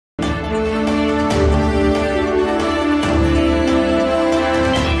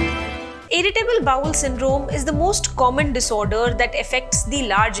Irritable bowel syndrome is the most common disorder that affects the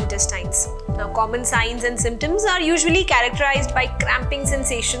large intestines. Now, common signs and symptoms are usually characterized by cramping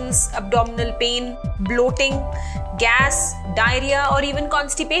sensations, abdominal pain, bloating, gas, diarrhea, or even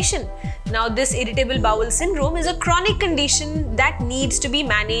constipation. Now, this irritable bowel syndrome is a chronic condition that needs to be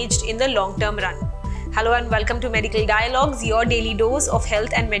managed in the long-term run. Hello and welcome to Medical Dialogues, your daily dose of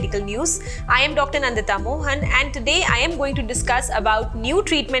health and medical news. I am Dr. Nandita Mohan, and today I am going to discuss about new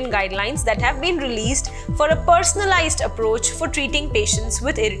treatment guidelines that have been released for a personalized approach for treating patients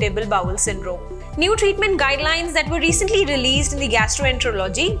with irritable bowel syndrome. New treatment guidelines that were recently released in the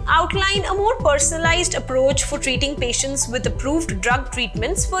gastroenterology outline a more personalized approach for treating patients with approved drug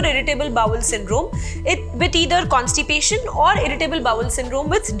treatments for irritable bowel syndrome with either constipation or irritable bowel syndrome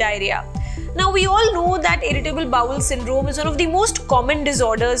with diarrhea. Now, we all know that irritable bowel syndrome is one of the most common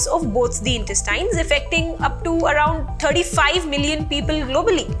disorders of both the intestines, affecting up to around 35 million people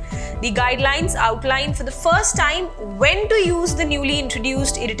globally. The guidelines outline for the first time when to use the newly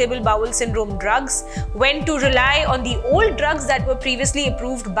introduced irritable bowel syndrome drugs, when to rely on the old drugs that were previously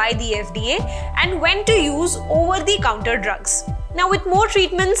approved by the FDA, and when to use over-the-counter drugs. Now, with more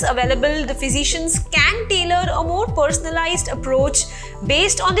treatments available, the physicians can tailor a more personalized approach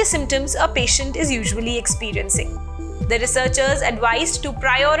based on the symptoms a patient is usually experiencing. The researchers advised to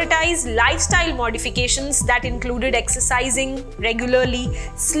prioritize lifestyle modifications that included exercising regularly,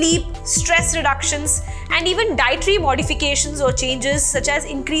 sleep, stress reductions, and even dietary modifications or changes such as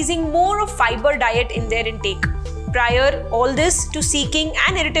increasing more of fiber diet in their intake. Prior all this to seeking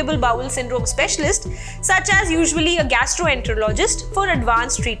an irritable bowel syndrome specialist, such as usually a gastroenterologist, for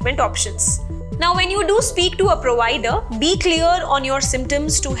advanced treatment options. Now, when you do speak to a provider, be clear on your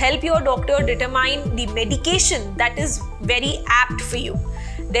symptoms to help your doctor determine the medication that is very apt for you.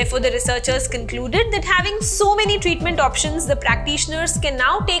 Therefore, the researchers concluded that having so many treatment options, the practitioners can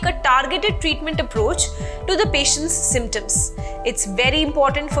now take a targeted treatment approach to the patient's symptoms. It's very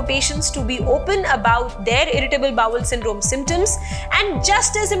important for patients to be open about their irritable bowel syndrome symptoms, and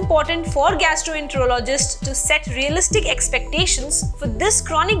just as important for gastroenterologists to set realistic expectations for this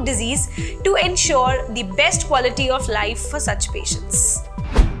chronic disease to ensure the best quality of life for such patients.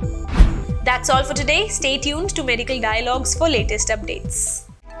 That's all for today. Stay tuned to Medical Dialogues for latest updates.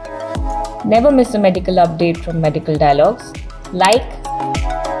 Never miss a medical update from Medical Dialogues. Like,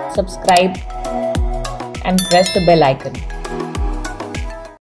 subscribe, and press the bell icon.